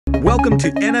Welcome to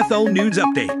NFL News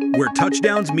Update, where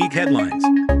touchdowns meet headlines.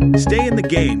 Stay in the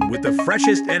game with the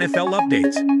freshest NFL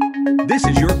updates. This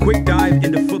is your quick dive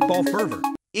into football fervor.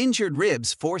 Injured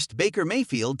ribs forced Baker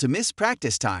Mayfield to miss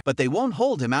practice time, but they won't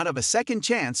hold him out of a second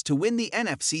chance to win the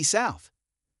NFC South.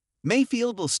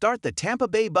 Mayfield will start the Tampa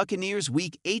Bay Buccaneers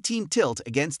Week 18 tilt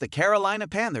against the Carolina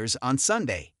Panthers on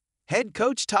Sunday. Head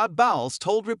coach Todd Bowles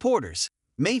told reporters,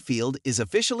 Mayfield is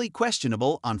officially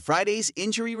questionable on Friday's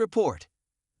injury report.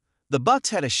 The Bucs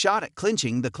had a shot at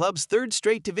clinching the club's third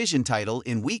straight division title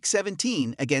in Week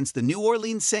 17 against the New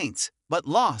Orleans Saints, but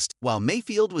lost while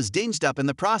Mayfield was dinged up in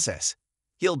the process.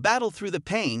 He'll battle through the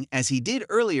pain as he did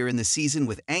earlier in the season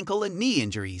with ankle and knee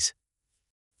injuries.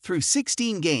 Through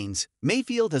 16 games,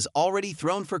 Mayfield has already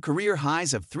thrown for career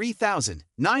highs of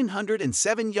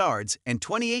 3,907 yards and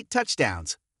 28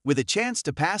 touchdowns, with a chance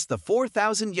to pass the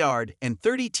 4,000-yard and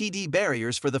 30 TD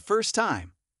barriers for the first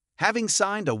time. Having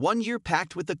signed a one-year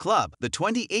pact with the club, the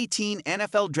 2018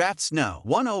 NFL Draft's No.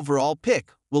 1 overall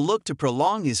pick will look to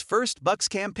prolong his first Bucs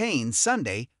campaign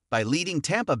Sunday by leading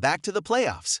Tampa back to the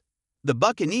playoffs. The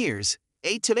Buccaneers,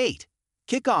 8-8,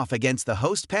 kick off against the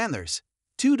host Panthers,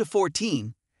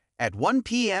 2-14, at 1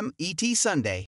 p.m. ET Sunday.